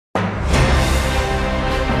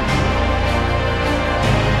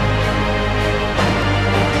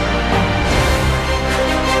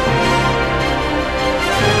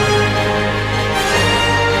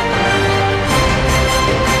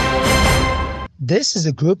This is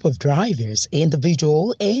a group of drivers,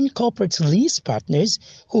 individual and corporate lease partners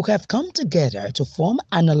who have come together to form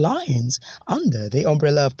an alliance under the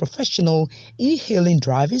umbrella of Professional E-Hailing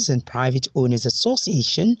Drivers and Private Owners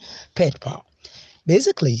Association, Pedpa.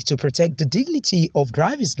 Basically, to protect the dignity of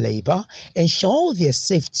drivers' labor, ensure their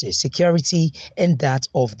safety, security, and that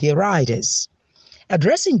of their riders.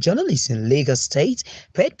 Addressing journalists in Lagos State,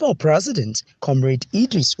 Pedpa President Comrade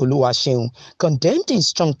Idris Oluwaseun condemned in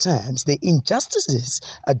strong terms the injustices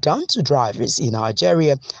done to drivers in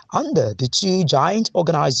Nigeria under the two giant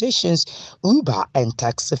organizations Uber and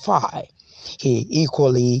Taxify. He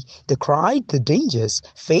equally decried the dangers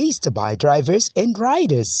faced by drivers and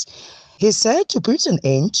riders. He said to put an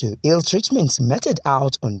end to ill treatment meted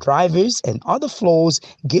out on drivers and other flaws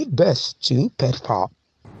gave birth to Pedpa.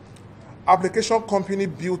 Application company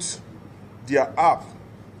built their app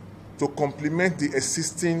to complement the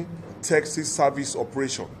existing taxi service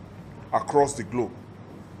operation across the globe,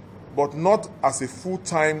 but not as a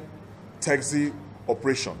full-time taxi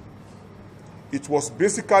operation. It was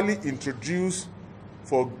basically introduced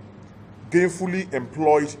for gainfully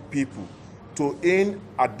employed people to earn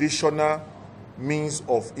additional means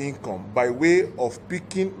of income by way of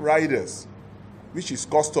picking riders, which is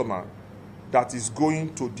customer that is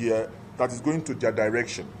going to their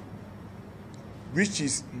direction, which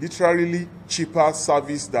is literally cheaper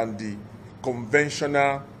service than the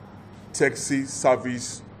conventional taxi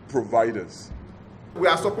service providers. We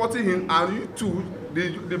are supporting him, and you too,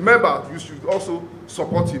 the members, you should also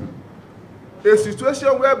support him. A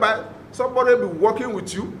situation whereby somebody will be working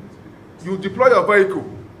with you, you deploy your vehicle,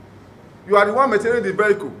 you are the one maintaining the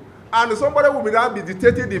vehicle, and somebody will be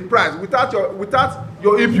dictating the price without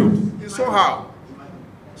your input. It's somehow.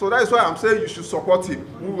 So that is why I'm saying you should support him.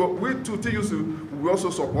 We too, we will also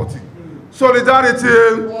support him. Solidarity!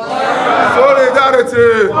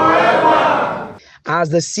 Solidarity! As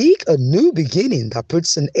they seek a new beginning that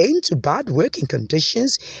puts an end to bad working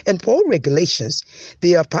conditions and poor regulations,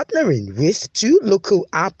 they are partnering with two local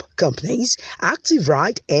app companies,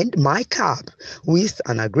 ActiveRide and MyCab, with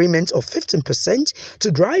an agreement of 15%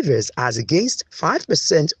 to drivers as against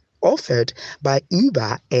 5% offered by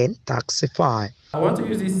Uber and Taxify. I want to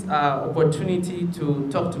use this opportunity to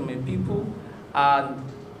talk to my people, and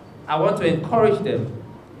I want to encourage them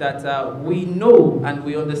that we know and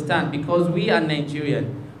we understand, because we are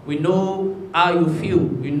Nigerian. We know how you feel.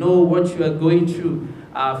 We know what you are going through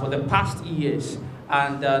for the past years.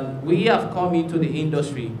 And we have come into the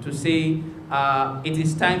industry to say it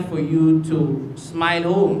is time for you to smile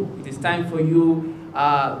home. It is time for you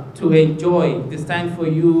to enjoy. It is time for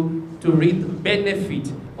you to reap the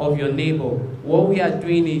benefit of your neighbor. What we are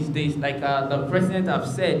doing is this, like the president have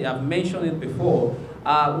said, I've mentioned it before,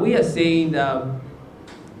 we are saying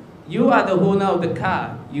you are the owner of the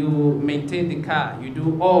car, you maintain the car, you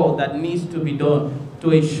do all that needs to be done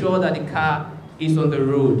to ensure that the car is on the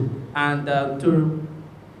road, and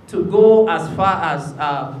to go as far as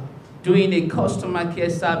doing a customer care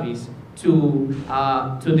service to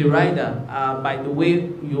the rider by the way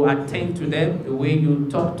you attend to them, the way you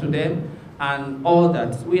talk to them, and all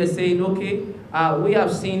that. We are saying, okay, we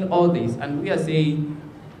have seen all this, and we are saying,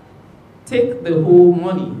 take the whole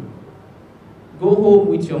money, go home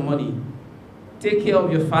with your money, take care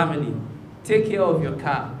of your family, take care of your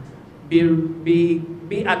car, be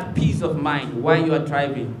at peace of mind while you are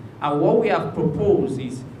driving. And what we have proposed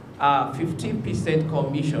is 15%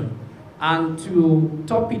 commission. And to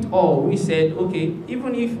top it all, we said, okay,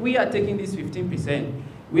 even if we are taking this 15%,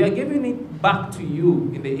 we are giving it back to you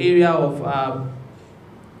in the area of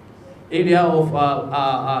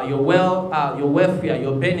your welfare,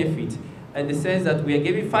 your benefit, in the sense that we are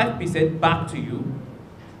giving 5% back to you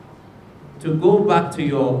to go back to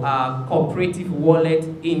your cooperative wallet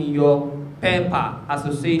in your Pedpa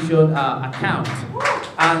association account.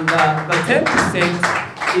 And the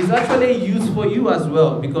 10% is actually used for you as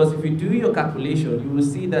well, because if you do your calculation, you will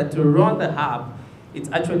see that to run the app, it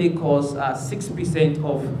actually costs 6%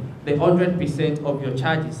 of the 100% of your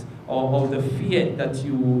charges, or of the fee that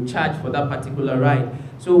you charge for that particular ride.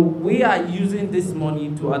 So we are using this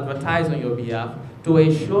money to advertise on your behalf, to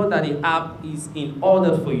ensure that the app is in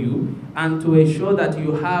order for you, and to ensure that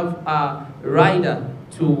you have a rider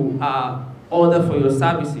to order for your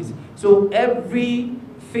services. So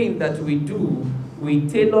everything that we do, we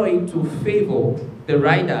tailor it to favor the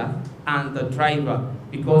rider and the driver,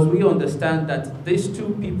 because we understand that these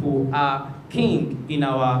two people are king in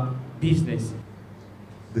our business.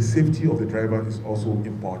 The safety of the driver is also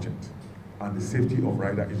important, and the safety of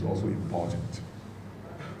rider is also important.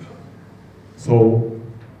 So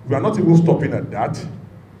we are not even stopping at that.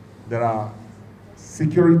 There are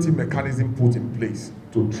security mechanism put in place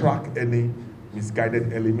to track any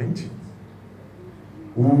misguided element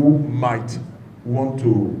who might want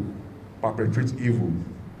to perpetrate evil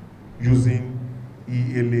using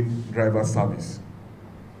e-hailing driver service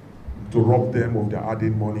to rob them of their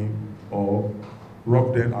hard-earned money or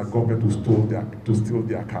rob them at government to steal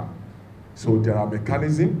their car. So there are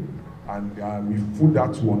mechanisms, and we put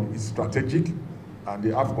that one is strategic, and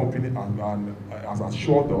the app company and has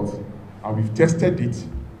assured us, and we've tested it.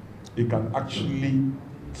 It can actually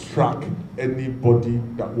track anybody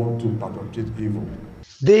that wants to perpetrate evil.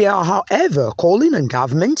 They are, however, calling on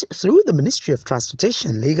government through the Ministry of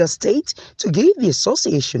Transportation, Lagos State, to give the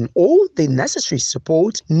association all the necessary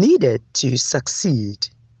support needed to succeed.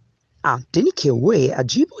 Adinikewe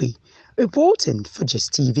Ajiboye, reporting for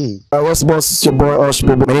Just TV. What's boss? Your boy Osh,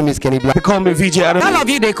 baby. My name is Kenny Black. They call me VJ. All of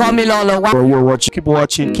you, they call me Lolo. When you're watching,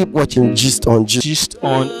 keep watching Gist on Gist. Gist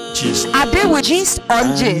on Gist. I've been with Gist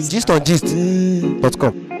on Gist. Gist on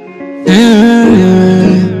Gist.com.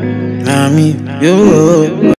 I mean, you.